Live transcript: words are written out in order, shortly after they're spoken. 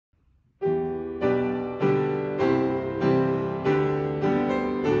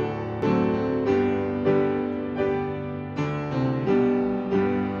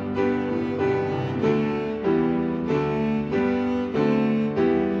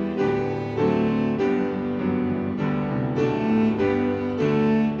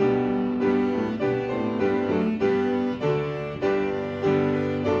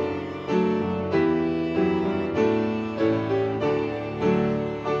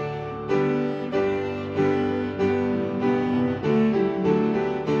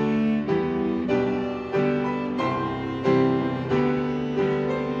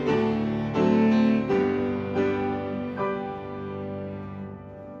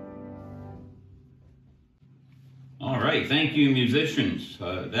right, thank you, musicians.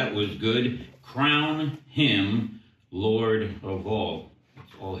 That was good. Crown him Lord of all. Let's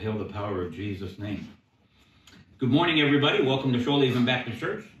all hail the power of Jesus' name. Good morning, everybody. Welcome to Shoalhaven Baptist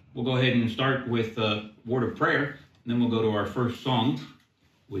Church. We'll go ahead and start with a word of prayer, and then we'll go to our first song,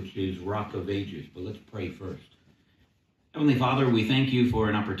 which is Rock of Ages. But let's pray first. Heavenly Father, we thank you for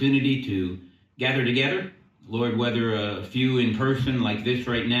an opportunity to gather together. Lord, whether a few in person like this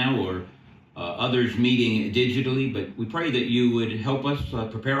right now or others meeting digitally, but we pray that you would help us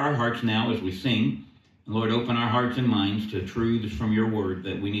prepare our hearts now as we sing. And Lord, open our hearts and minds to truths from your word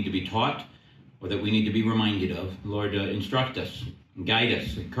that we need to be taught or that we need to be reminded of. Lord, instruct us, guide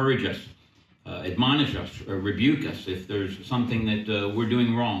us, encourage us, admonish us, or rebuke us if there's something that we're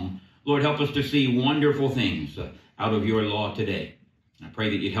doing wrong. Lord, help us to see wonderful things out of your law today. I pray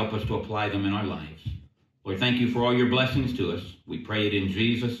that you'd help us to apply them in our lives. Lord, thank you for all your blessings to us. We pray it in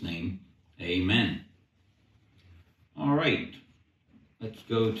Jesus' name. Amen. All right. Let's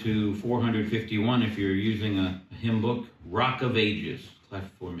go to 451 if you're using a hymn book. Rock of Ages. Clef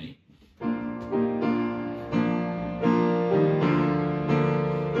for me.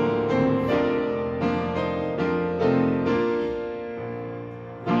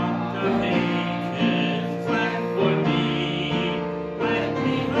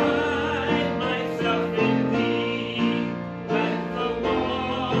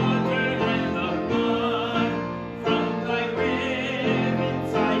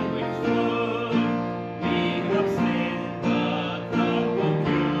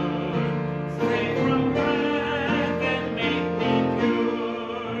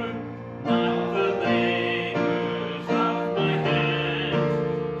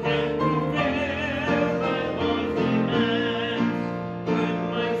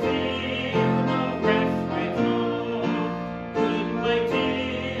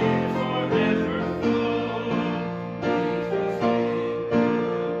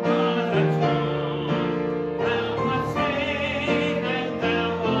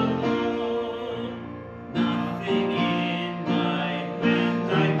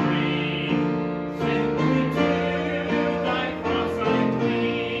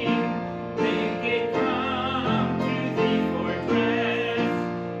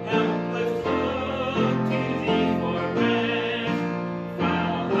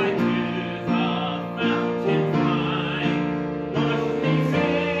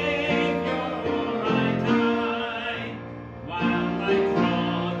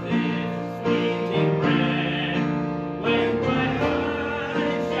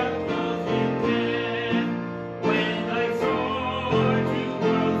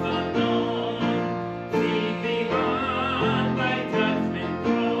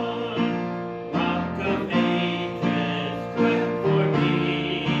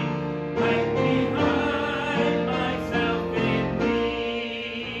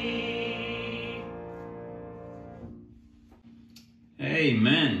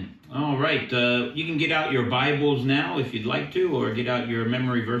 Amen. All right. You can get out your Bibles now if you'd like to, or get out your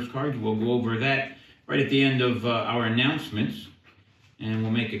memory verse cards. We'll go over that right at the end of our announcements, and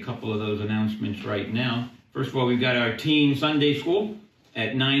we'll make a couple of those announcements right now. First of all, we've got our Teen Sunday School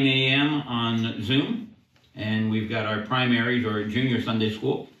at 9 a.m. on Zoom, and we've got our primaries or Junior Sunday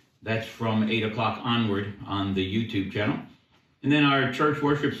School. That's from 8 o'clock onward on the YouTube channel. And then our church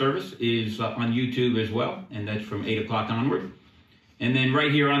worship service is on YouTube as well, and that's from 8 o'clock onward. And then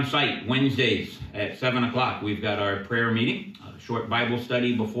right here on site, Wednesdays at 7 o'clock, we've got our prayer meeting, a short Bible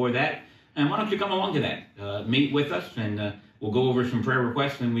study before that. And why don't you come along to that? Meet with us, and we'll go over some prayer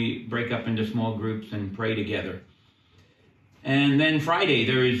requests, and we break up into small groups and pray together. And then Friday,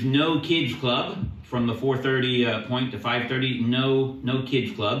 there is no kids club from the 4:30 point to 5:30. No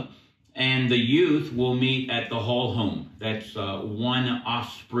kids club. And the youth will meet at the Hall Home. That's 1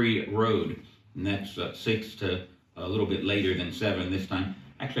 Osprey Road. And that's 6 to a little bit later than 7 this time.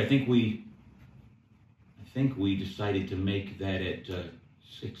 Actually, I think we decided to make that at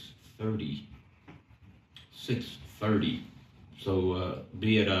 6:30. 6:30. So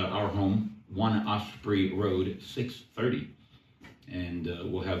be at our home, 1 Osprey Road, 6:30, and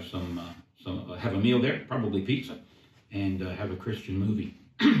we'll have have a meal there, probably pizza, and have a Christian movie.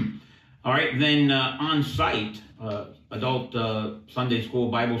 All right, then on site, adult Sunday school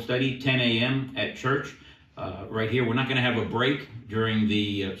Bible study, 10 a.m. at church. Right here, we're not going to have a break during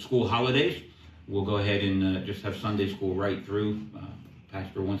the school holidays. We'll go ahead and just have Sunday school right through.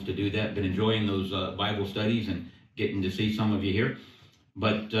 Pastor wants to do that. Been enjoying those Bible studies and getting to see some of you here.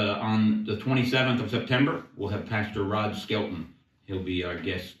 But on the 27th of September, we'll have Pastor Rod Skelton. He'll be our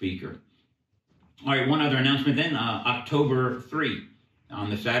guest speaker. All right, one other announcement then. October 3. On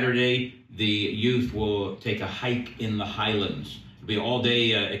the Saturday, the youth will take a hike in the Highlands. It'll be an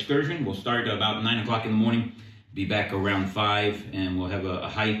all-day excursion. We'll start about 9 o'clock in the morning, be back around 5, and we'll have a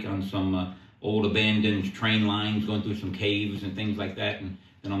hike on some old abandoned train lines, going through some caves and things like that. And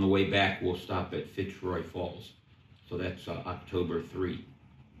then on the way back, we'll stop at Fitzroy Falls. So that's October 3.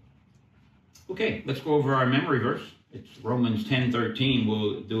 Okay, let's go over our memory verse. It's Romans 10:13.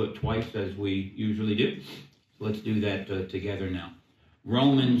 We'll do it twice as we usually do. So let's do that together now.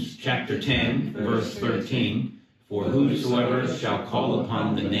 Romans chapter 10, verse 13. For whosoever shall call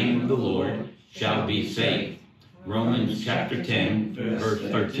upon the name of the Lord shall be saved. Romans chapter 10, verse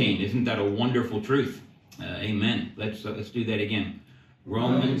 13. Isn't that a wonderful truth? Amen. Let's do that again.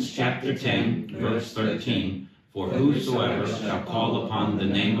 Romans chapter 10, verse 13. For whosoever shall call upon the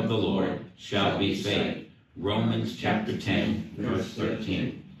name of the Lord shall be saved. Romans chapter 10, verse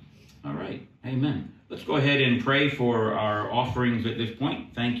 13. All right. Amen. Let's go ahead and pray for our offerings at this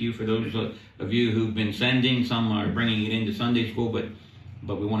point. Thank you for those of you who've been sending. Some are bringing it into Sunday school,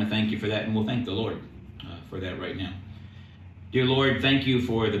 but we want to thank you for that, and we'll thank the Lord for that right now. Dear Lord, thank you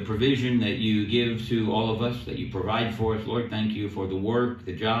for the provision that you give to all of us, that you provide for us. Lord, thank you for the work,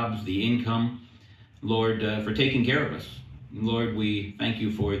 the jobs, the income. Lord, for taking care of us. Lord, we thank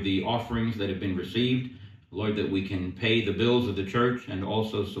you for the offerings that have been received. Lord, that we can pay the bills of the church and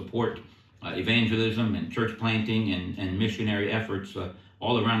also support evangelism and church planting and missionary efforts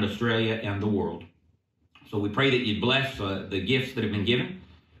all around Australia and the world. So we pray that you'd bless the gifts that have been given.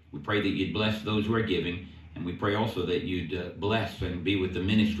 We pray that you'd bless those who are giving. And we pray also that you'd bless and be with the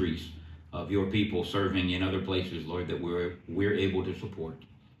ministries of your people serving in other places, Lord, that we're able to support.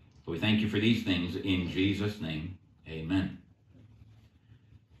 So we thank you for these things in Jesus' name. Amen.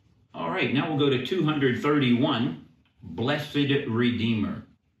 All right, now we'll go to 231, Blessed Redeemer.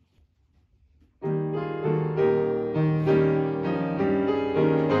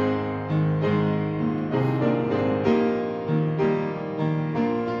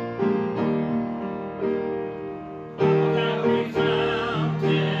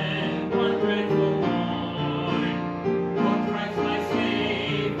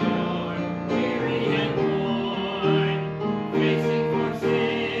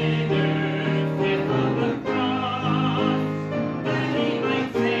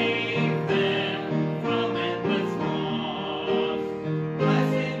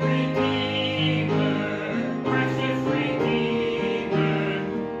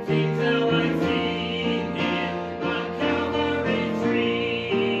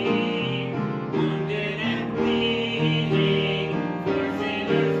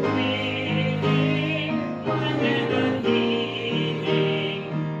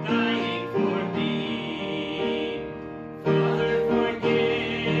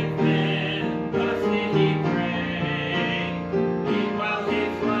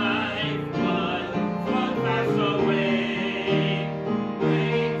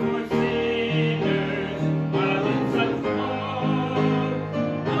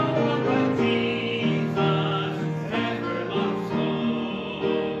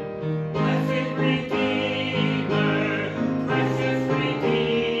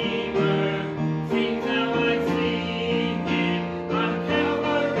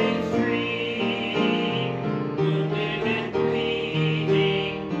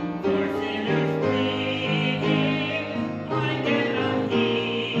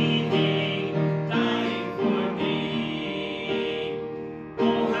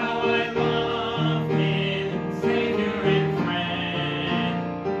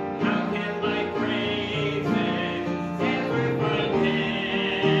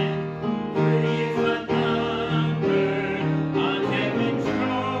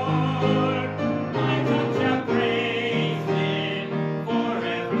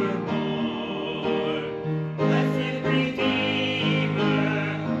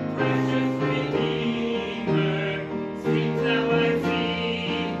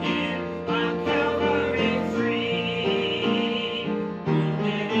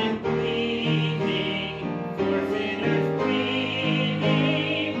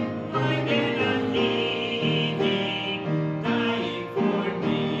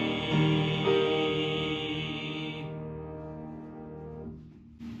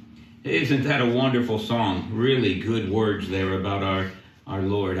 Isn't that a wonderful song? Really good words there about our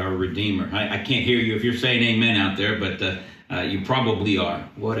Lord, our Redeemer. I can't hear you if you're saying amen out there, but you probably are.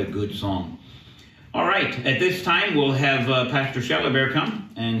 What a good song. All right, at this time we'll have Pastor Shellabear come,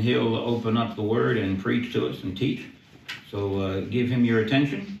 and he'll open up the Word and preach to us and teach. So give him your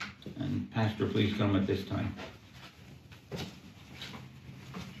attention, and Pastor, please come at this time.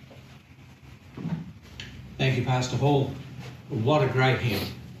 Thank you, Pastor Hall. What a great hymn.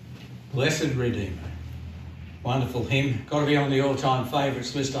 Blessed Redeemer. Wonderful hymn. Got to be on the all-time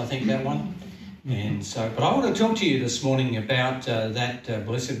favourites list, I think, that one. And so, but I want to talk to you this morning about that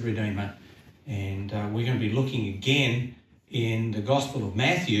Blessed Redeemer. And we're going to be looking again in the Gospel of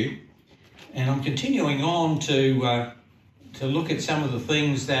Matthew. And I'm continuing on to look at some of the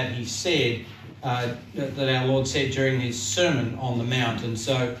things that he said, that our Lord said during his Sermon on the Mount. And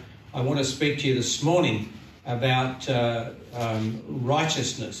so I want to speak to you this morning about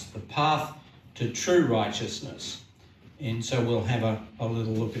righteousness, the path to true righteousness. And so we'll have a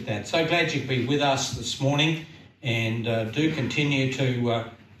little look at that. So glad you could be with us this morning, and do continue to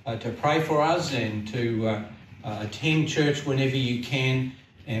pray for us and to attend church whenever you can.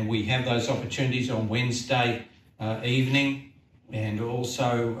 And we have those opportunities on Wednesday evening, and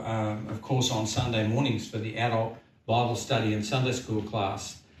also, of course, on Sunday mornings for the adult Bible study and Sunday school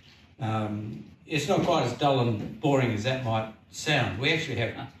class. It's not quite as dull and boring as that might sound. We actually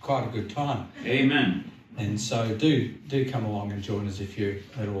have quite a good time. Amen. And so do come along and join us if you're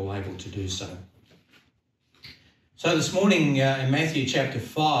at all able to do so. So this morning in Matthew chapter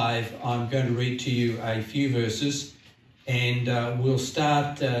 5, I'm going to read to you a few verses, and we'll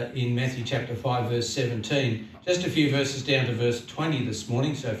start in Matthew chapter 5 verse 17. Just a few verses down to verse 20 this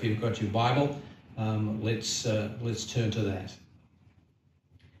morning, so if you've got your Bible, let's turn to that.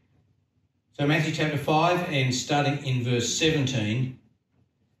 So Matthew chapter 5, and starting in verse 17,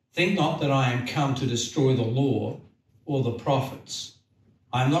 "Think not that I am come to destroy the law or the prophets.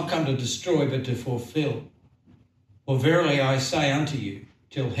 I am not come to destroy, but to fulfill. For verily I say unto you,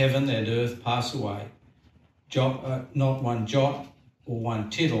 till heaven and earth pass away, not one jot or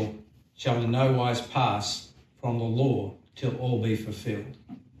one tittle shall in no wise pass from the law till all be fulfilled.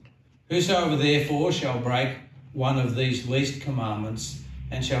 Whosoever therefore shall break one of these least commandments,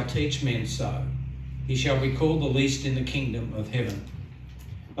 and shall teach men so, he shall be called the least in the kingdom of heaven.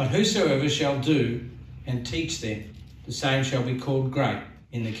 But whosoever shall do and teach them, the same shall be called great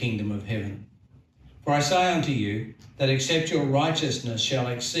in the kingdom of heaven. For I say unto you, that except your righteousness shall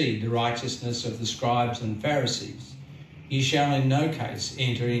exceed the righteousness of the scribes and Pharisees, ye shall in no case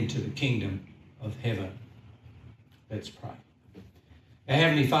enter into the kingdom of heaven." Let's pray. Our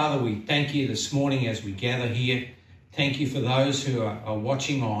Heavenly Father, we thank you this morning as we gather here. Thank you for those who are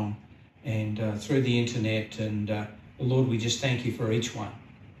watching on and through the internet. And Lord, we just thank you for each one.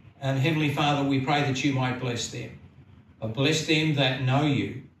 And Heavenly Father, we pray that you might bless them. Bless them that know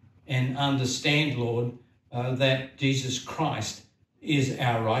you and understand, Lord, that Jesus Christ is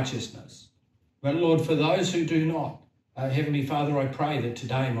our righteousness. But Lord, for those who do not, Heavenly Father, I pray that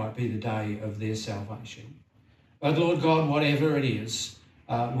today might be the day of their salvation. But Lord God, whatever it is,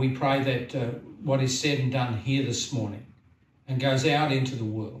 we pray that what is said and done here this morning and goes out into the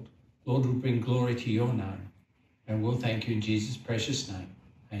world, Lord, will bring glory to your name. And we'll thank you in Jesus' precious name.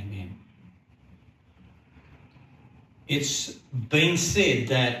 Amen. It's been said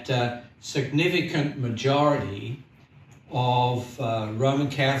that significant majority of Roman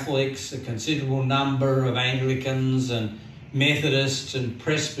Catholics, a considerable number of Anglicans and Methodists and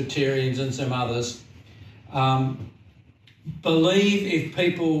Presbyterians and some others, believe if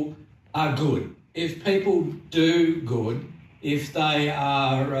people are good, if people do good, if they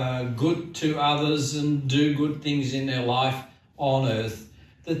are good to others and do good things in their life on earth,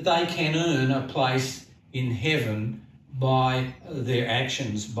 that they can earn a place in heaven by their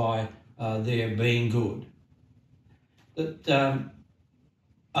actions, by their being good. That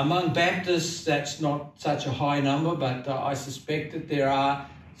among Baptists, that's not such a high number, but I suspect that there are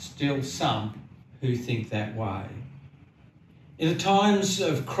still some who think that way. In the times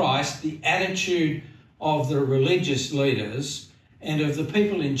of Christ, the attitude of the religious leaders and of the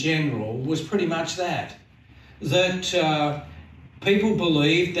people in general was pretty much that people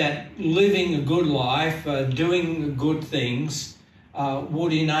believed that living a good life, doing good things,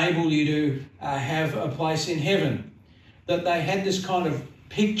 would enable you to have a place in heaven. That they had this kind of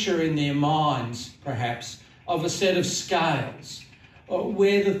picture in their minds, perhaps, of a set of scales,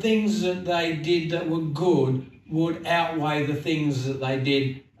 where the things that they did that were good would outweigh the things that they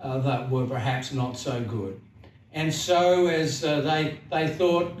did that were perhaps not so good. And so as they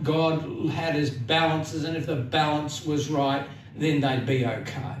thought God had his balances, and if the balance was right, then they'd be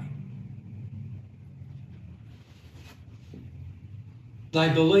okay. They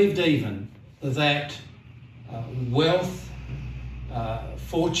believed even that wealth,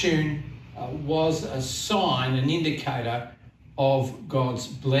 fortune was a sign, an indicator of God's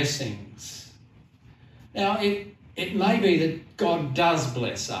blessings. Now, it may be that God does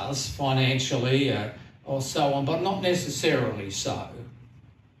bless us financially or so on, but not necessarily so.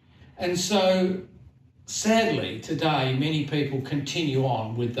 And so sadly, today, many people continue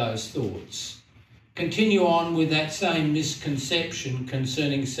on with those thoughts, continue on with that same misconception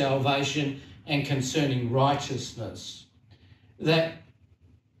concerning salvation and concerning righteousness, that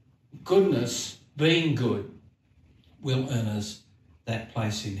goodness, being good, will earn us that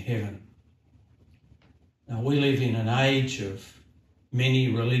place in heaven. Now, we live in an age of many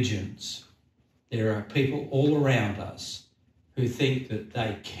religions. There are people all around us who think that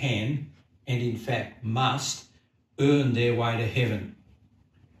they can, and in fact must, earn their way to heaven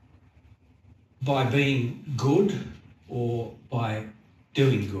by being good or by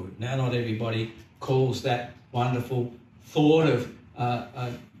doing good. Now, not everybody calls that wonderful thought of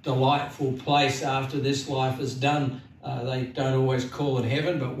a delightful place after this life is done. They don't always call it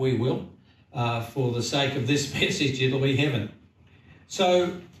heaven, but we will. For the sake of this message, it'll be heaven.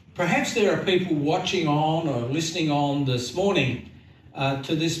 So perhaps there are people watching on or listening on this morning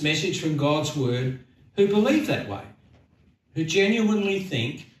to this message from God's Word who believe that way, who genuinely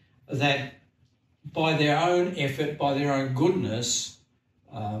think that by their own effort, by their own goodness,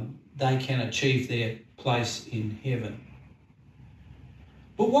 they can achieve their place in heaven.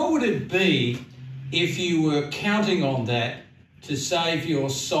 But what would it be if you were counting on that to save your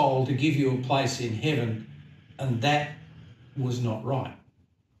soul, to give you a place in heaven, and that was not right?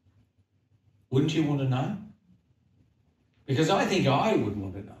 Wouldn't you want to know? Because I think I would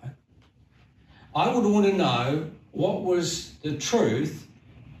want to know. I would want to know what was the truth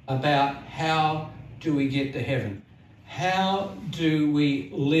about how do we get to heaven? How do we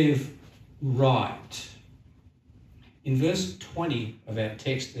live right? In verse 20 of our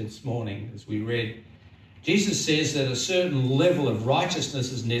text this morning, as we read, Jesus says that a certain level of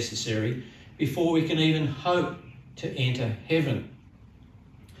righteousness is necessary before we can even hope to enter heaven.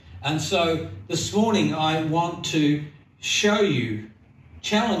 And so this morning I want to show you,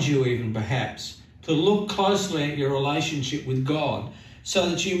 challenge you even perhaps, to look closely at your relationship with God so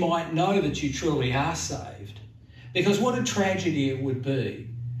that you might know that you truly are saved. Because what a tragedy it would be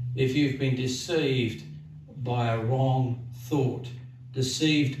if you've been deceived by a wrong thought,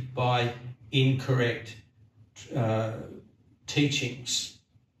 deceived by incorrect teachings.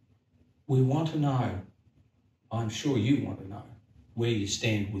 We want to know, I'm sure you want to know, where you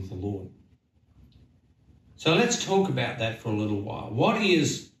stand with the Lord. So let's talk about that for a little while. What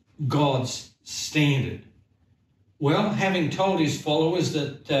is God's standard? Well, having told his followers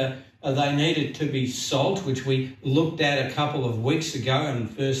that they needed to be salt, which we looked at a couple of weeks ago in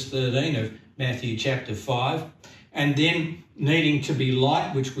verse 13 of Matthew chapter 5, and then needing to be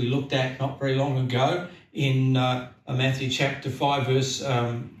light, which we looked at not very long ago in Matthew chapter 5 verse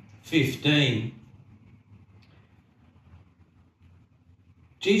 15.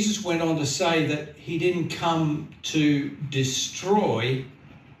 Jesus went on to say that he didn't come to destroy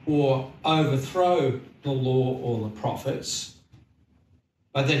or overthrow the law or the prophets,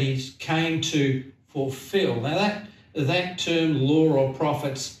 but that he came to fulfill. Now that term law or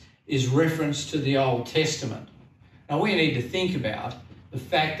prophets is reference to the Old Testament. Now we need to think about the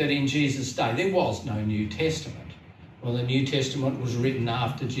fact that in Jesus' day there was no New Testament. Well, the New Testament was written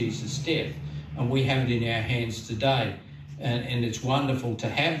after Jesus' death, and we have it in our hands today. And it's wonderful to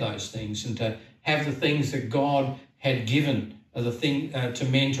have those things and to have the things that God had given to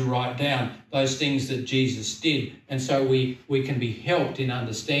men to write down, those things that Jesus did. And so we can be helped in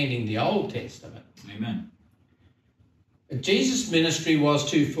understanding the Old Testament. Amen. Jesus' ministry was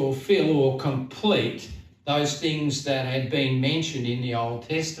to fulfill or complete those things that had been mentioned in the Old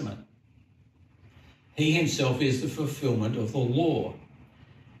Testament. He himself is the fulfillment of the law.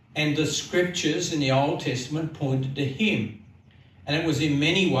 And the scriptures in the Old Testament pointed to him. And it was in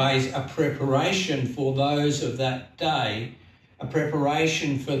many ways a preparation for those of that day, a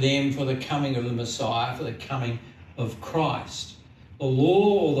preparation for them for the coming of the Messiah, for the coming of Christ. The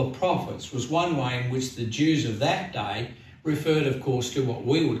law or the prophets was one way in which the Jews of that day referred, of course, to what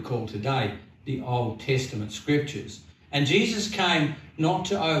we would call today the Old Testament scriptures. And Jesus came not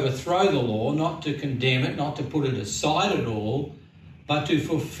to overthrow the law, not to condemn it, not to put it aside at all, but to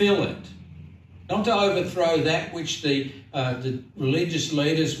fulfill it. Not to overthrow that which the religious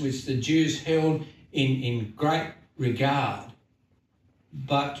leaders, which the Jews held in great regard,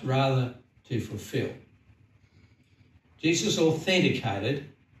 but rather to fulfill. Jesus authenticated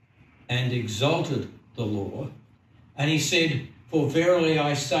and exalted the law, and he said, "For verily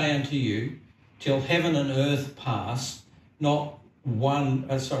I say unto you, till heaven and earth pass, not one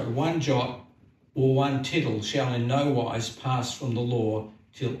jot or one tittle shall in no wise pass from the law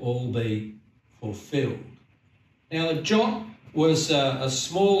till all be fulfilled." Now, a jot was a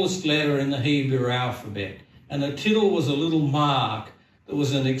smallest letter in the Hebrew alphabet, and a tittle was a little mark that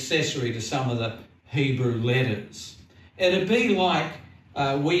was an accessory to some of the Hebrew letters. It'd be like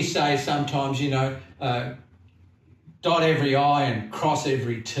we say sometimes, dot every I and cross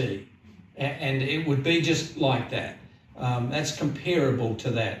every T. And it would be just like that. That's comparable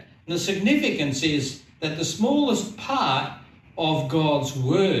to that. And the significance is that the smallest part of God's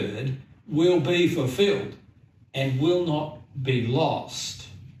word will be fulfilled and will not be lost.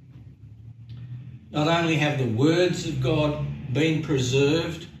 Not only have the words of God been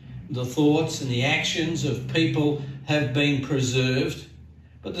preserved, the thoughts and the actions of people have been preserved,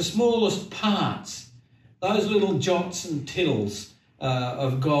 but the smallest parts, those little jots and tittles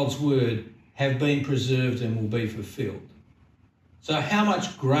of God's word, have been preserved and will be fulfilled. So how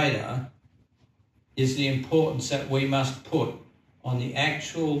much greater is the importance that we must put on the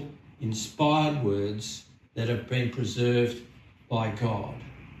actual inspired words that have been preserved by God?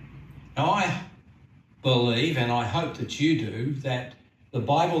 Now, I believe, and I hope that you do, that the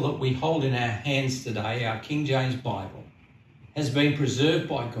Bible that we hold in our hands today, our King James Bible, has been preserved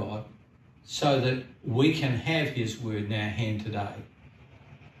by God so that we can have his word in our hand today.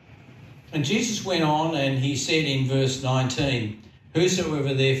 And Jesus went on and he said in verse 19,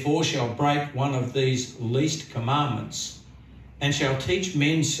 "Whosoever therefore shall break one of these least commandments and shall teach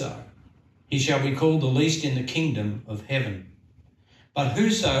men so, he shall be called the least in the kingdom of heaven. But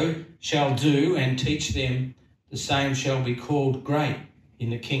whoso shall do and teach them, the same shall be called great in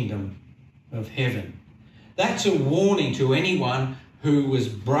the kingdom of heaven." That's a warning to anyone who was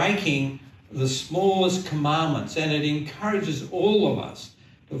breaking the smallest commandments, and it encourages all of us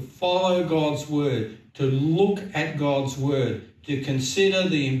to follow God's word, to look at God's word, to consider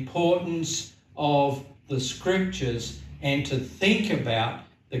the importance of the scriptures, and to think about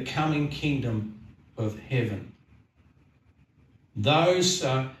the coming kingdom of heaven. Those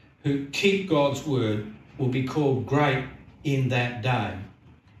who keep God's word will be called great in that day.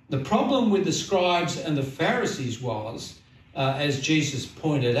 The problem with the scribes and the Pharisees was, as Jesus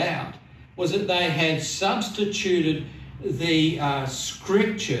pointed out, was that they had substituted the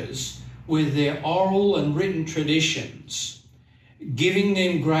scriptures with their oral and written traditions, giving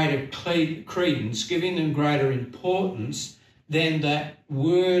them greater credence, giving them greater importance than the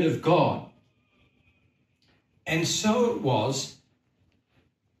word of God. And so it was,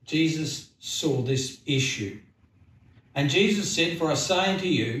 Jesus saw this issue. And Jesus said, "For I say unto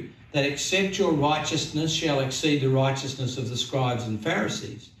you, that except your righteousness shall exceed the righteousness of the scribes and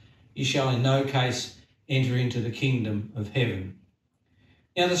Pharisees, you shall in no case enter into the kingdom of heaven."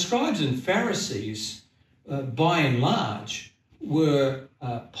 Now, the scribes and Pharisees, by and large, were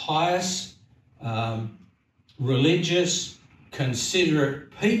pious, religious,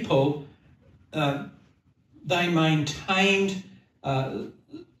 considerate people. They maintained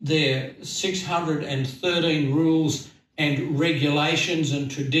their 613 rules and regulations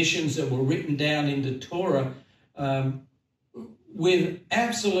and traditions that were written down in the Torah with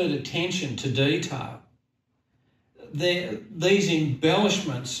absolute attention to detail. These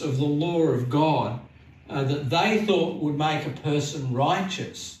embellishments of the law of God that they thought would make a person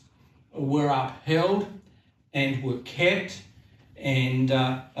righteous were upheld and were kept, and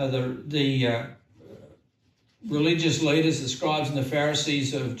the religious leaders, the scribes and the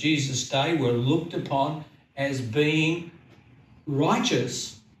Pharisees of Jesus' day, were looked upon as being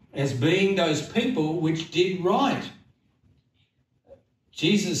righteous, as being those people which did right.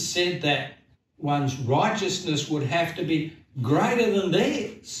 Jesus said that one's righteousness would have to be greater than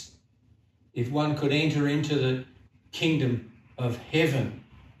theirs if one could enter into the kingdom of heaven.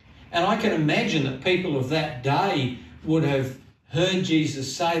 And I can imagine that people of that day would have heard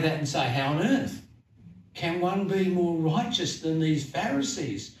Jesus say that and say, "How on earth can one be more righteous than these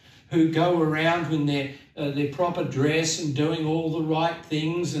Pharisees who go around in their proper dress and doing all the right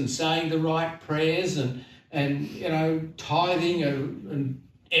things and saying the right prayers and tithing and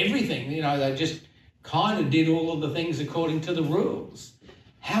everything? They just kind of did all of the things according to the rules.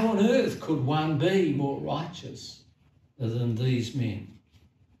 How on earth could one be more righteous than these men?"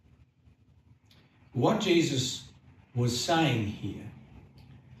 What Jesus was saying here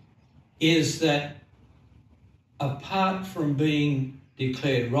is that apart from being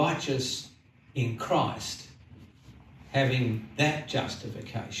declared righteous in Christ, having that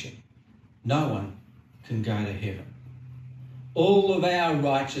justification, no one can go to heaven. All of our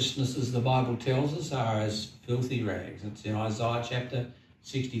righteousnesses, the Bible tells us, are as filthy rags. It's in Isaiah chapter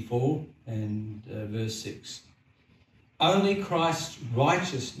 64 and verse 6. Only Christ's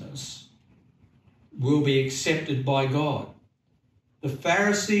righteousness will be accepted by God. The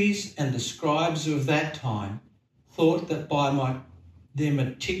Pharisees and the scribes of that time thought that by their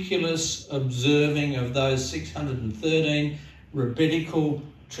meticulous observing of those 613 rabbinical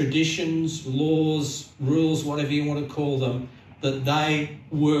traditions, laws, rules, whatever you want to call them, that they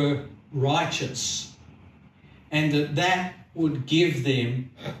were righteous and that would give them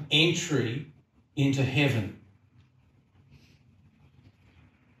entry into heaven.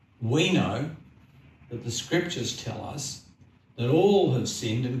 We know that the scriptures tell us that all have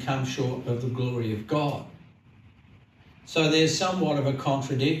sinned and come short of the glory of God. So there's somewhat of a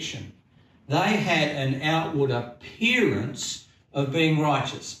contradiction. They had an outward appearance of being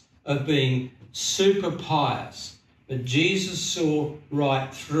righteous, of being super pious, but Jesus saw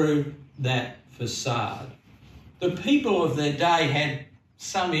right through that facade. The people of their day had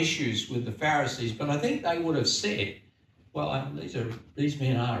some issues with the Pharisees, but I think they would have said, well, these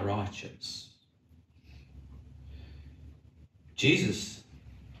men are righteous. Jesus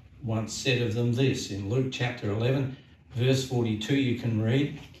once said of them this in Luke chapter 11, verse 42, you can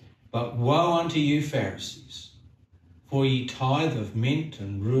read, "But woe unto you, Pharisees, for ye tithe of mint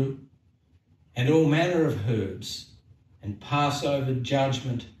and rue and all manner of herbs, and pass over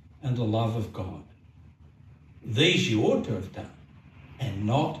judgment and the love of God. These you ought to have done, and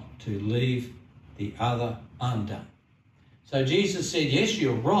not to leave the other undone." So Jesus said, yes,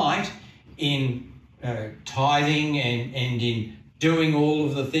 you're right in tithing and in doing all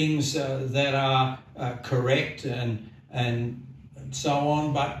of the things that are correct and so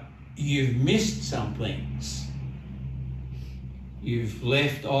on, but you've missed some things. You've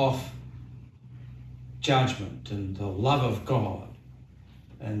left off judgment and the love of God.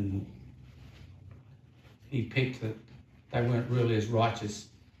 And he picked that they weren't really as righteous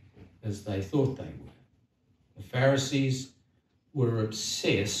as they thought they were. The Pharisees were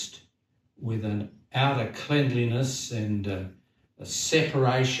obsessed with an outer cleanliness and a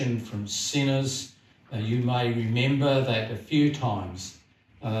separation from sinners. You may remember that a few times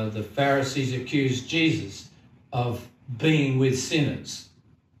the Pharisees accused Jesus of being with sinners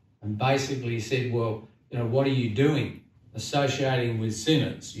and basically said, well, what are you doing associating with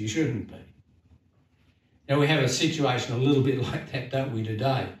sinners? You shouldn't be. Now, we have a situation a little bit like that, don't we,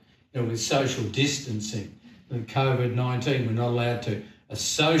 today? With social distancing and COVID-19, we're not allowed to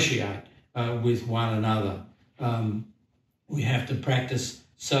associate with one another. We have to practice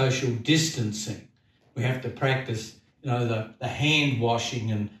social distancing. We have to practice, the hand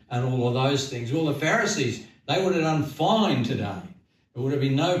washing and all of those things. Well, the Pharisees, they would have done fine today. There would have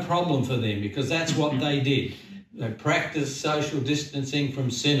been no problem for them because that's what they did. They practiced social distancing from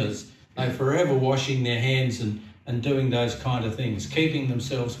sinners. They were forever washing their hands and doing those kind of things, keeping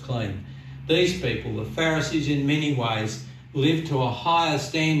themselves clean. These people, the Pharisees, in many ways, lived to a higher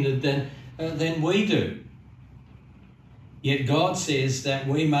standard than we do. Yet God says that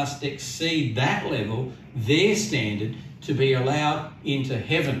we must exceed that level, their standard, to be allowed into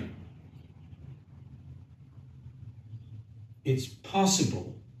heaven. It's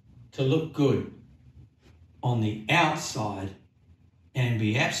possible to look good on the outside and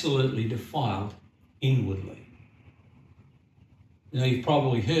be absolutely defiled inwardly. You've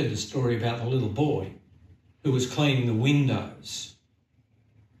probably heard the story about the little boy who was cleaning the windows.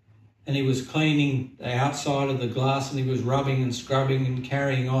 And he was cleaning the outside of the glass and he was rubbing and scrubbing and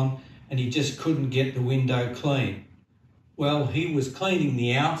carrying on, and he just couldn't get the window clean. Well, he was cleaning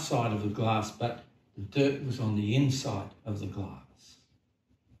the outside of the glass, but the dirt was on the inside of the glass.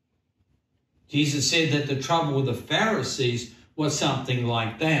 Jesus said that the trouble with the Pharisees was something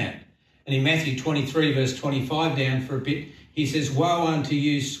like that. And in Matthew 23, verse 25 down for a bit, he says, "Woe unto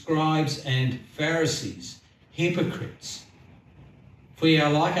you, scribes and Pharisees, hypocrites! For ye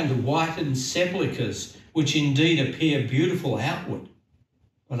are like unto whitened sepulchres, which indeed appear beautiful outward,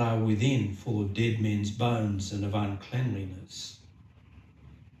 but are within full of dead men's bones and of uncleanliness."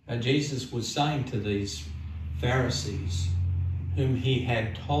 Now Jesus was saying to these Pharisees, whom he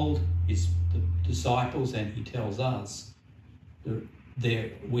had told his disciples, and he tells us,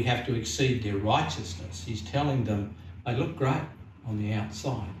 we have to exceed their righteousness. He's telling them, they look great on the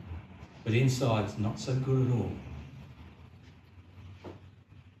outside, but inside's not so good at all.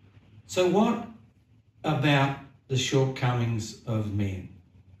 So what about the shortcomings of men?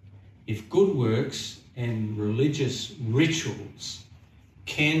 If good works and religious rituals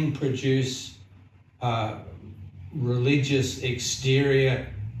can produce a religious exterior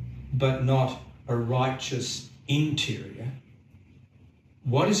but not a righteous interior,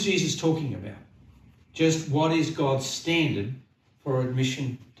 what is Jesus talking about? Just what is God's standard for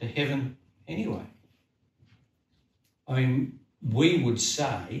admission to heaven anyway? I mean, we would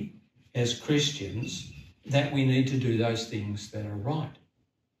say as Christians that we need to do those things that are right.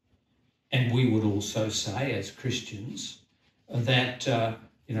 And we would also say as Christians that, a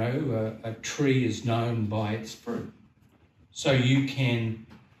tree is known by its fruit. So you can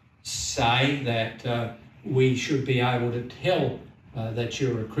say that we should be able to tell that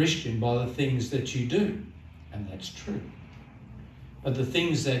you're a Christian by the things that you do, and that's true. But the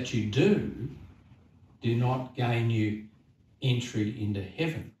things that you do not gain you entry into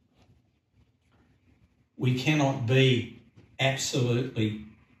heaven. We cannot be absolutely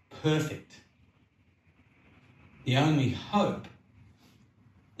perfect. The only hope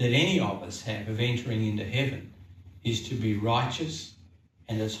that any of us have of entering into heaven is to be righteous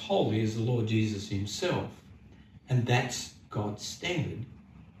and as holy as the Lord Jesus himself. And that's God's standard,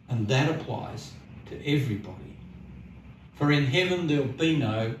 and that applies to everybody. For in heaven there'll be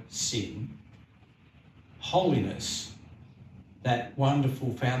no sin. Holiness, that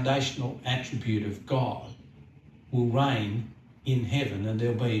wonderful foundational attribute of God, will reign in heaven, and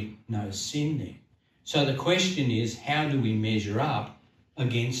there'll be no sin there. So the question is, how do we measure up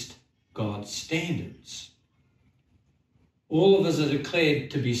against God's standards? All of us are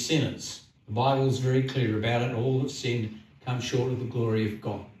declared to be sinners. The Bible is very clear about it. All have sinned, come short of the glory of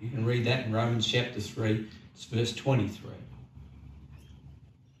God. You can read that in Romans chapter 3, it's verse 23.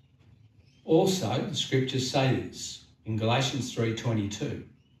 Also, the scriptures say this in Galatians 3:22.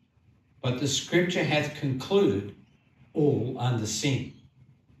 But the scripture hath concluded all under sin.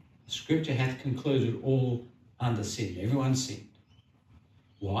 The scripture hath concluded all under sin. Everyone sinned.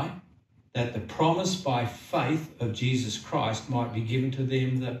 Why? That the promise by faith of Jesus Christ might be given to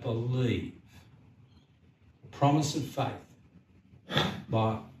them that believe. The promise of faith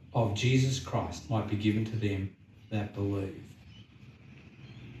of Jesus Christ might be given to them that believe.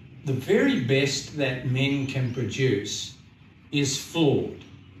 The very best that men can produce is flawed.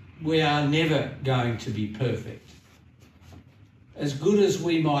 We are never going to be perfect. As good as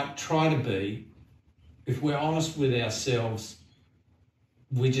we might try to be, if we're honest with ourselves,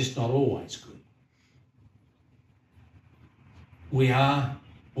 we're just not always good. We are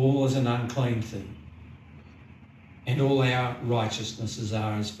all as an unclean thing, and all our righteousnesses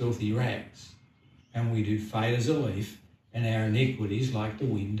are as filthy rags, and we do fade as a leaf, and our iniquities, like the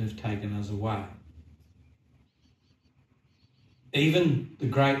wind, have taken us away. Even the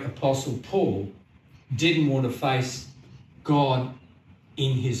great Apostle Paul didn't want to face God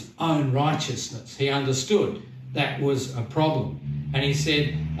in his own righteousness. He understood that was a problem. And he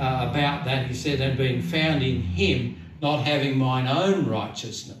said about that, he said, and being found in him, not having mine own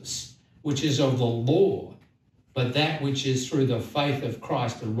righteousness, which is of the law, but that which is through the faith of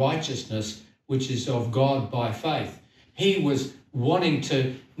Christ, the righteousness which is of God by faith. He was wanting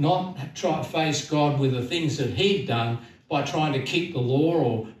to not try to face God with the things that he'd done by trying to keep the law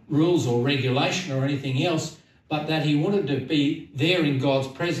or rules or regulation or anything else, but that he wanted to be there in God's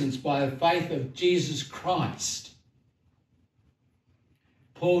presence by the faith of Jesus Christ.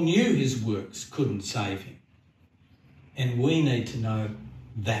 Paul knew his works couldn't save him, and we need to know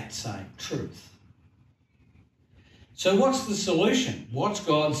that same truth. So what's the solution? What's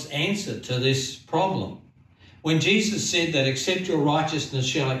God's answer to this problem? When Jesus said that except your righteousness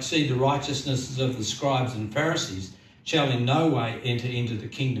shall exceed the righteousnesses of the scribes and Pharisees, shall in no way enter into the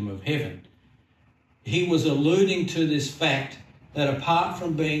kingdom of heaven, he was alluding to this fact that apart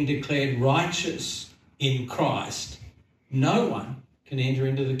from being declared righteous in Christ, no one can enter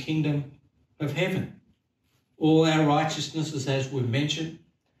into the kingdom of heaven. All our righteousnesses, as we've mentioned,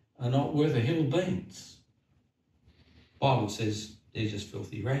 are not worth a hill of beans. The Bible says they're just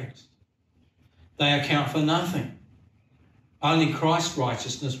filthy rags. They account for nothing. Only Christ's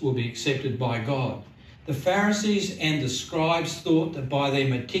righteousness will be accepted by God. The Pharisees and the scribes thought that by their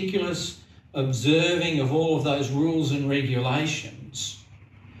meticulous observing of all of those rules and regulations,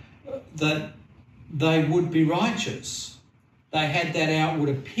 that they would be righteous. They had that outward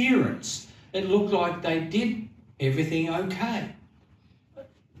appearance. It looked like they did everything okay.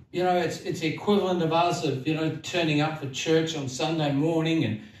 You know, it's equivalent of us of, turning up for church on Sunday morning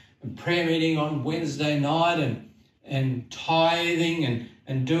and prayer meeting on Wednesday night and tithing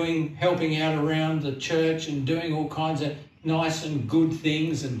and helping out around the church and doing all kinds of nice and good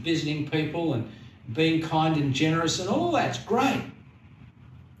things and visiting people and being kind and generous, and all that's great.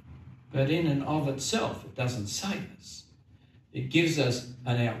 But in and of itself, it doesn't save us. It gives us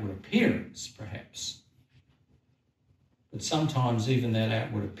an outward appearance, perhaps. But sometimes even that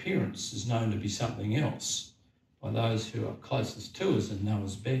outward appearance is known to be something else by those who are closest to us and know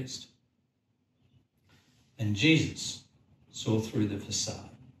us best. And Jesus saw through the facade.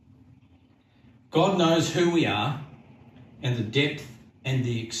 God knows who we are and the depth and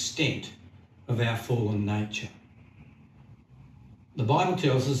the extent of our fallen nature. The Bible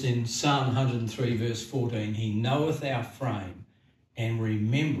tells us in Psalm 103 verse 14, he knoweth our frame and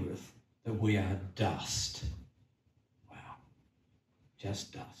remembereth that we are dust. Wow,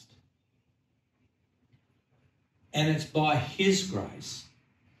 just dust. And it's by his grace,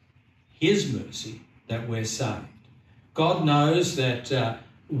 his mercy, that we're saved. God knows that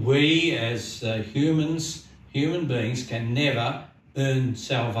we as human beings can never earn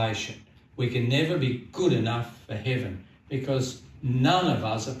salvation. We can never be good enough for heaven because none of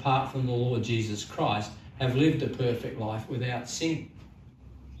us, apart from the Lord Jesus Christ, have lived a perfect life without sin.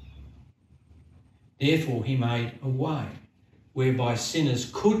 Therefore, he made a way whereby sinners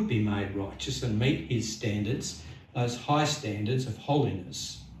could be made righteous and meet his standards, those high standards of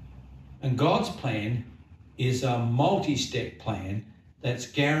holiness. And God's plan is a multi-step plan that's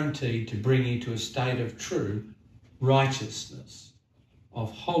guaranteed to bring you to a state of true righteousness,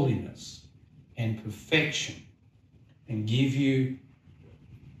 of holiness and perfection, and give you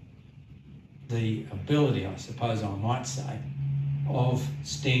the ability, I suppose I might say, of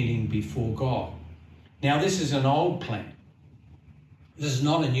standing before God. Now, this is an old plan. This is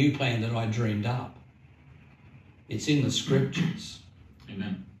not a new plan that I dreamed up. It's in the scriptures.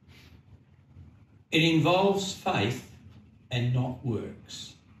 Amen. It involves faith and not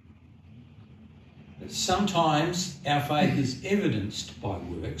works. Sometimes our faith is evidenced by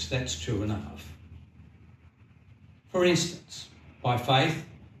works. That's true enough. For instance, by faith,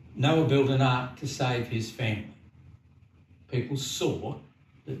 Noah built an ark to save his family. People saw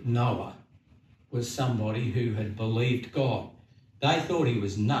that Noah was somebody who had believed God. They thought he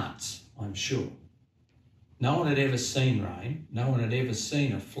was nuts, I'm sure. No one had ever seen rain. No one had ever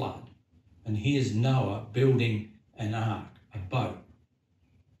seen a flood. And here's Noah building an ark, a boat.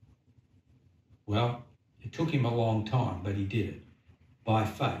 Well, it took him a long time, but he did it by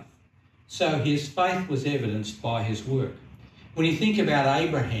faith. So his faith was evidenced by his work. When you think about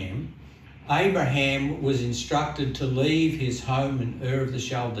Abraham, Abraham was instructed to leave his home in Ur of the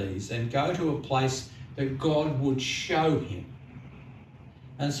Chaldees and go to a place that God would show him.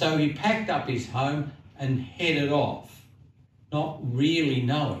 And so he packed up his home and headed off, not really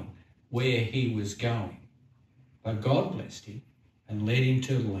knowing where he was going. But God blessed him and led him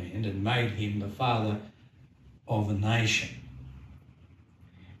to the land and made him the father of a nation.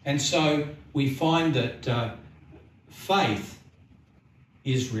 And so we find that faith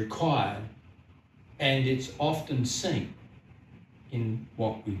is required, and it's often seen in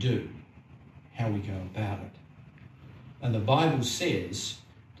what we do, how we go about it. And the Bible says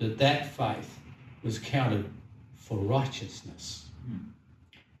that that faith was counted for righteousness.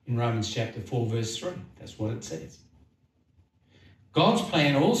 In Romans chapter 4, verse 3, that's what it says. God's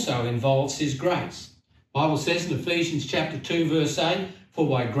plan also involves his grace. The Bible says in Ephesians chapter 2, verse 8, "For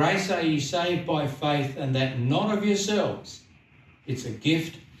by grace are ye saved by faith, and that not of yourselves. It's a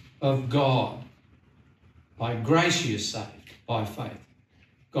gift of God." By grace you're saved, by faith.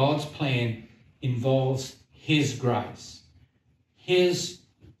 God's plan involves his grace, his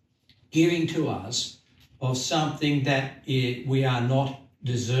giving to us of something that we are not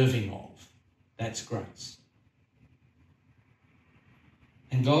deserving of. That's grace.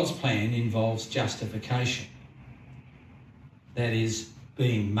 And God's plan involves justification. That is,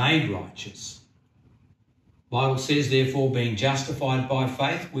 being made righteous. The Bible says, therefore, being justified by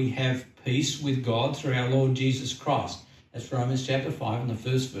faith, we have peace with God through our Lord Jesus Christ. That's Romans chapter 5 in the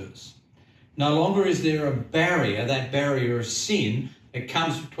first verse. No longer is there a barrier, that barrier of sin, that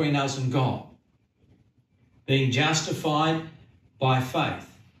comes between us and God. Being justified by faith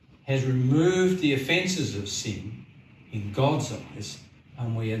has removed the offences of sin in God's eyes,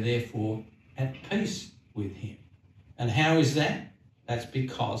 and we are therefore at peace with him. And how is that? That's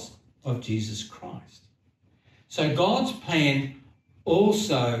because of Jesus Christ. So God's plan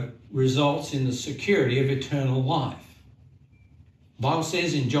also results in the security of eternal life. The Bible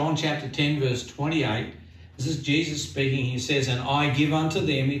says in John chapter 10, verse 28, this is Jesus speaking, he says, "And I give unto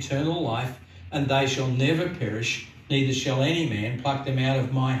them eternal life, and they shall never perish, neither shall any man pluck them out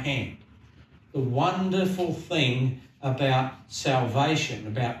of my hand." The wonderful thing about salvation,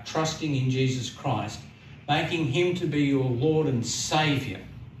 about trusting in Jesus Christ, making him to be your Lord and Saviour,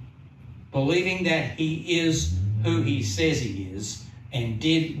 believing that he is who he says he is and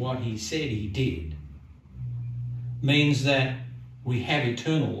did what he said he did, means that we have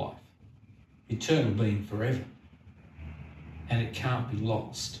eternal life, eternal being forever, and it can't be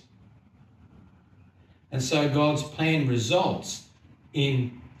lost. And so God's plan results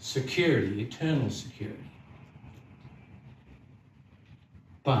in security, eternal security.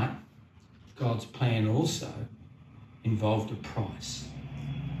 But God's plan also involved a price.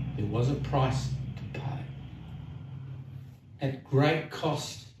 There was a price to pay. At great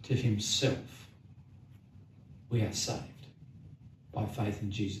cost to himself, we are saved by faith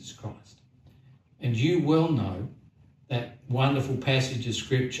in Jesus Christ. And you well know that wonderful passage of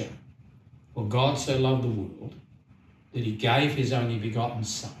Scripture, "For God so loved the world that he gave his only begotten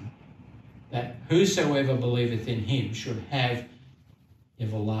Son, that whosoever believeth in him should have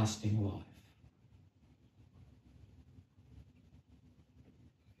everlasting life.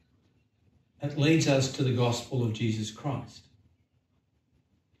 It leads us to the gospel of Jesus Christ.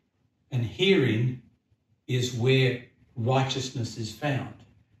 And herein is where righteousness is found.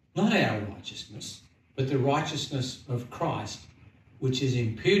 Not our righteousness, but the righteousness of Christ, which is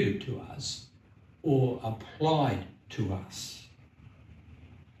imputed to us or applied to us.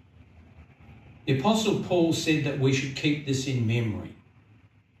 The Apostle Paul said that we should keep this in memory.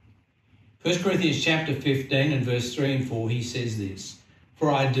 1 Corinthians chapter 15 and verse 3 and 4, he says this,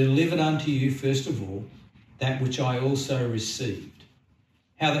 "For I delivered unto you first of all that which I also received,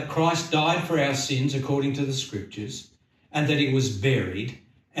 how that Christ died for our sins according to the Scriptures, and that he was buried,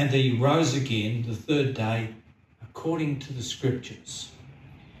 and that he rose again the third day according to the Scriptures."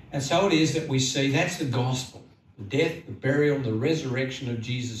 And so it is that we see that's the gospel, the death, the burial, the resurrection of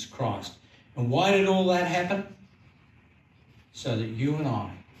Jesus Christ. And why did all that happen? So that you and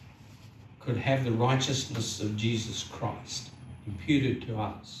I could have the righteousness of Jesus Christ imputed to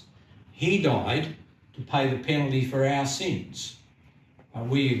us. He died to pay the penalty for our sins.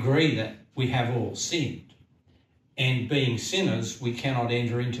 We agree that we have all sinned. And being sinners, we cannot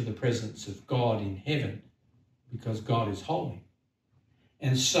enter into the presence of God in heaven because God is holy.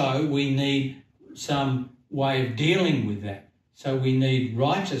 And so we need some way of dealing with that. So we need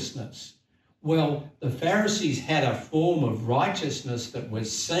righteousness. Well, the Pharisees had a form of righteousness that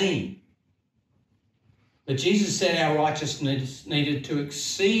was seen. But Jesus said our righteousness needed to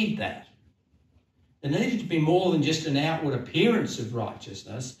exceed that. There needed to be more than just an outward appearance of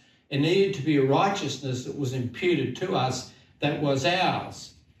righteousness. It needed to be a righteousness that was imputed to us, that was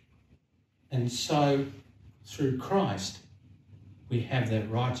ours. And so, through Christ, we have that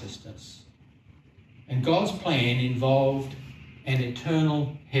righteousness. And God's plan involved an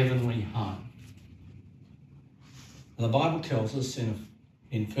eternal heavenly home. The Bible tells us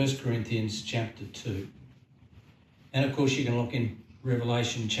in 1 Corinthians chapter 2, and of course you can look in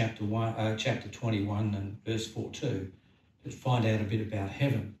Revelation chapter 21 and verse 4-2 to find out a bit about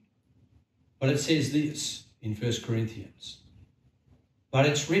heaven. But it says this in 1 Corinthians, "But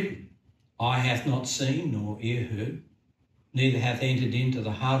it's written, eye hath not seen nor ear heard, neither hath entered into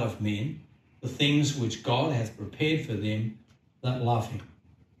the heart of men the things which God hath prepared for them that love him."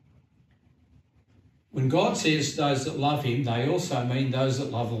 When God says those that love him, they also mean those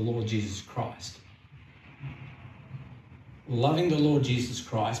that love the Lord Jesus Christ. Loving the Lord Jesus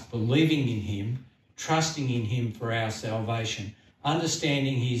Christ, believing in him, trusting in him for our salvation,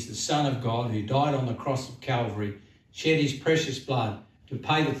 understanding he's the Son of God who died on the cross of Calvary, shed his precious blood to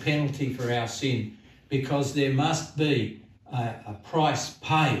pay the penalty for our sin, because there must be a price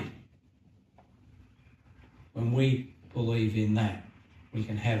paid. When we believe in that, we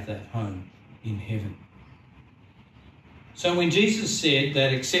can have that home in heaven. So when Jesus said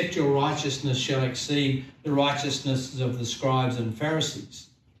that except your righteousness shall exceed the righteousness of the scribes and Pharisees,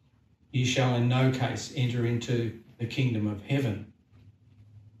 you shall in no case enter into the kingdom of heaven,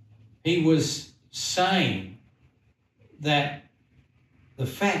 he was saying that the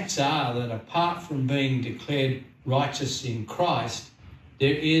facts are that apart from being declared righteous in Christ,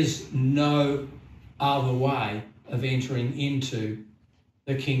 there is no other way of entering into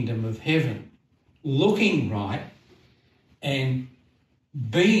the kingdom of heaven. Looking right and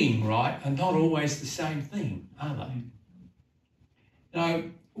being right are not always the same thing, are they? You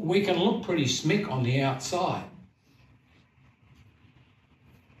know, we can look pretty smick on the outside,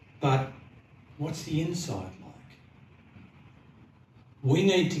 but what's the inside like? We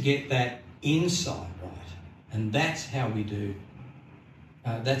need to get that inside right, and that's how we do,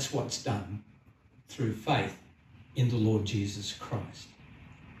 that's what's done through faith in the Lord Jesus Christ.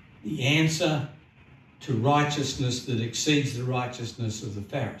 The answer to righteousness that exceeds the righteousness of the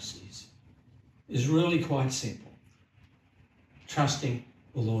Pharisees is really quite simple. Trusting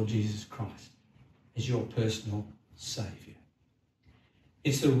the Lord Jesus Christ as your personal Saviour.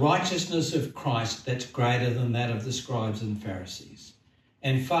 It's the righteousness of Christ that's greater than that of the scribes and Pharisees,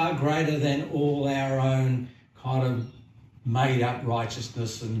 and far greater than all our own kind of made-up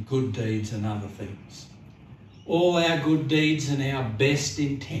righteousness and good deeds and other things. All our good deeds and our best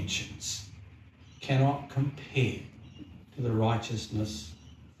intentions cannot compare to the righteousness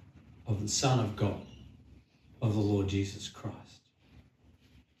of the Son of God, of the Lord Jesus Christ.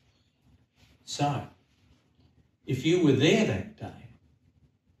 So, if you were there that day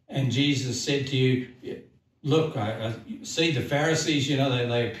and Jesus said to you, look, I see the Pharisees, you know,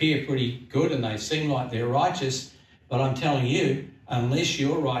 they appear pretty good and they seem like they're righteous, but I'm telling you, unless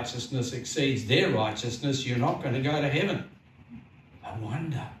your righteousness exceeds their righteousness, you're not going to go to heaven. I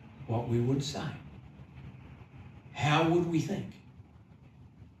wonder what we would say. How would we think?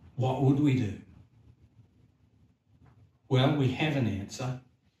 What would we do? Well, we have an answer,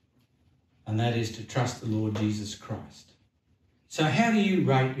 and that is to trust the Lord Jesus Christ. So how do you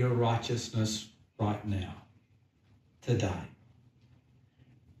rate your righteousness right now, today?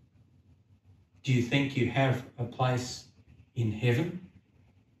 Do you think you have a place in heaven?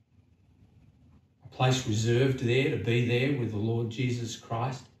 A place reserved there to be there with the Lord Jesus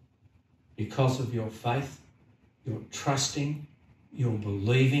Christ because of your faith, your trusting, your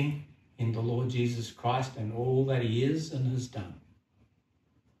believing in the Lord Jesus Christ and all that he is and has done?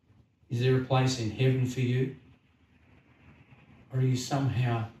 Is there a place in heaven for you? Or are you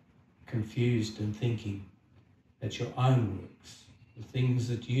somehow confused and thinking that your own works, the things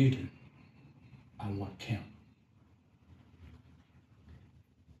that you do, are what count?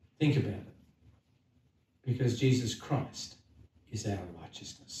 Think about it. Because Jesus Christ is our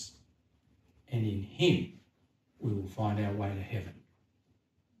righteousness. And in him we will find our way to heaven.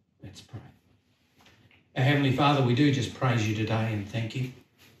 Let's pray. Our Heavenly Father, we do just praise you today and thank you.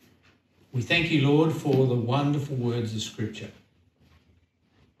 We thank you, Lord, for the wonderful words of Scripture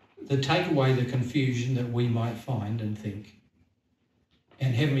that take away the confusion that we might find and think.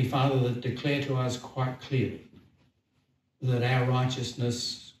 And Heavenly Father, that declare to us quite clearly that our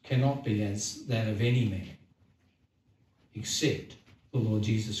righteousness cannot be as that of any man except the Lord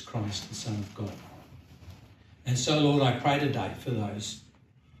Jesus Christ, the Son of God. And so, Lord, I pray today for those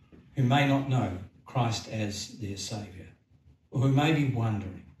who may not know Christ as their Saviour, or who may be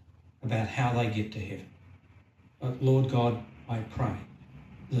wondering about how they get to heaven. But Lord God, I pray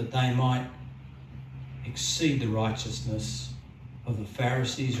that they might exceed the righteousness of the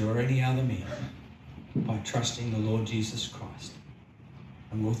Pharisees or any other men by trusting the Lord Jesus Christ.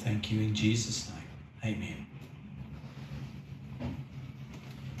 And we'll thank you in Jesus' name. Amen.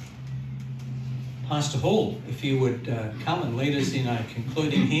 Pastor Hall, if you would come and lead us in a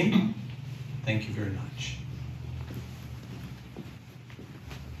concluding hymn. Thank you very much.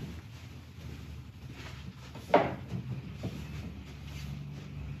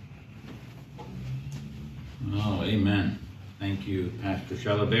 Oh, amen. Thank you, Pastor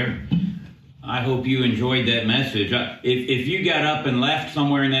Shellabear. I hope you enjoyed that message. If you got up and left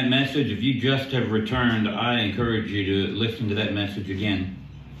somewhere in that message, if you just have returned, I encourage you to listen to that message again.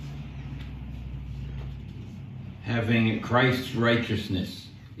 Having Christ's righteousness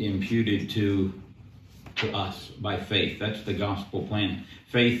imputed to us by faith. That's the gospel plan.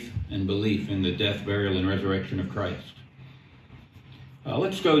 Faith and belief in the death, burial, and resurrection of Christ.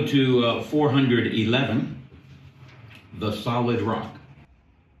 Let's go to 411, The Solid Rock.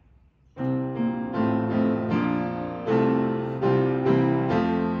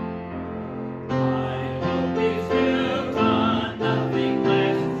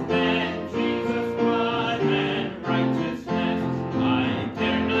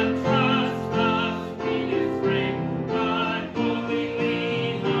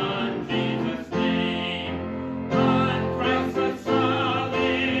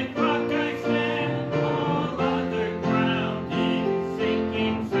 Solid rock I stand, all other ground is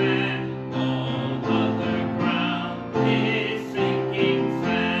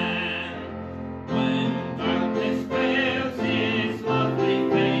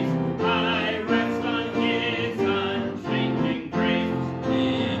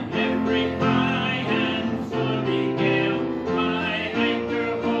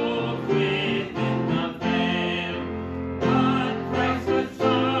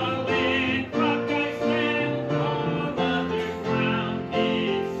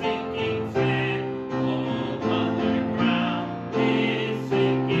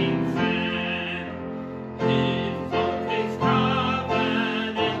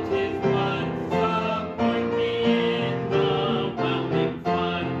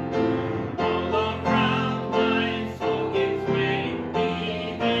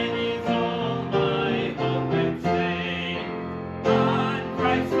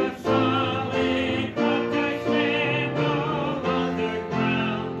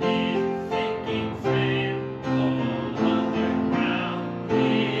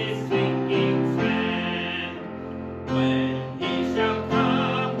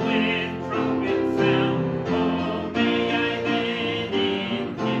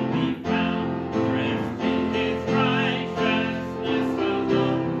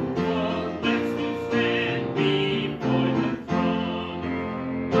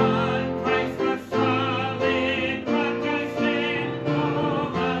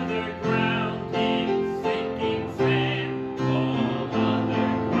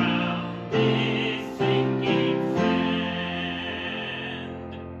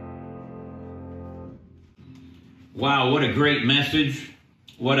Wow, what a great message.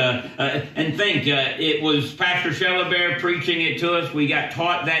 And think, it was Pastor Shellabear preaching it to us. We got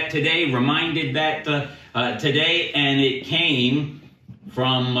taught that today, reminded that today, and it came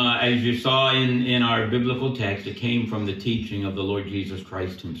from, as you saw in our biblical text, it came from the teaching of the Lord Jesus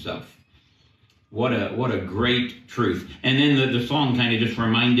Christ himself. What a great truth. And then the song kind of just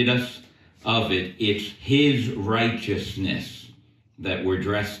reminded us of it. It's his righteousness that we're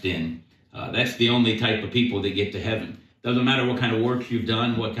dressed in. That's the only type of people that get to heaven. Doesn't matter what kind of works you've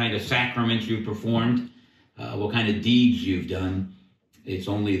done, what kind of sacraments you've performed, what kind of deeds you've done. It's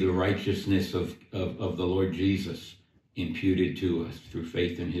only the righteousness of the Lord Jesus imputed to us through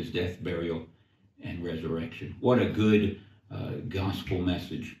faith in his death, burial, and resurrection. What a good gospel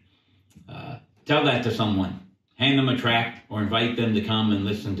message. Tell that to someone. Hand them a tract or invite them to come and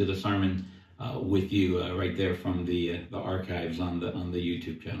listen to the sermon with you right there from the archives on the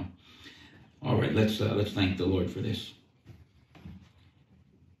YouTube channel. All right, let's thank the Lord for this.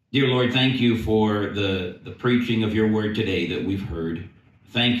 Dear Lord, thank you for the preaching of your word today that we've heard.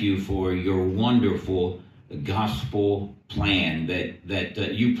 Thank you for your wonderful gospel plan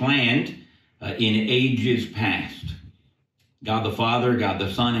that you planned in ages past. God the Father, God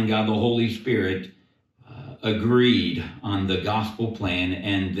the Son, and God the Holy Spirit agreed on the gospel plan,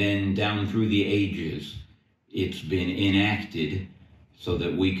 and then down through the ages, it's been enacted so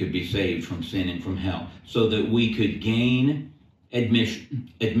that we could be saved from sin and from hell, so that we could gain admission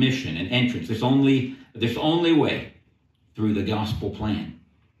and entrance. This only way through the gospel plan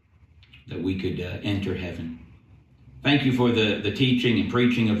that we could enter heaven. Thank you for the teaching and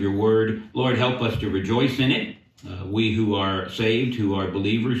preaching of your word. Lord, help us to rejoice in it. We who are saved, who are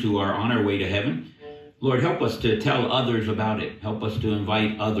believers, who are on our way to heaven. Lord, help us to tell others about it. Help us to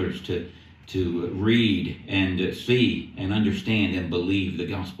invite others to read and see and understand and believe the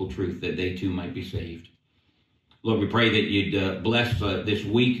gospel truth that they too might be saved. Lord, we pray that you'd bless this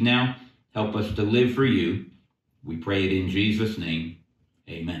week now. Help us to live for you. We pray it in Jesus' name.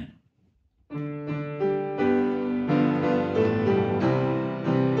 Amen.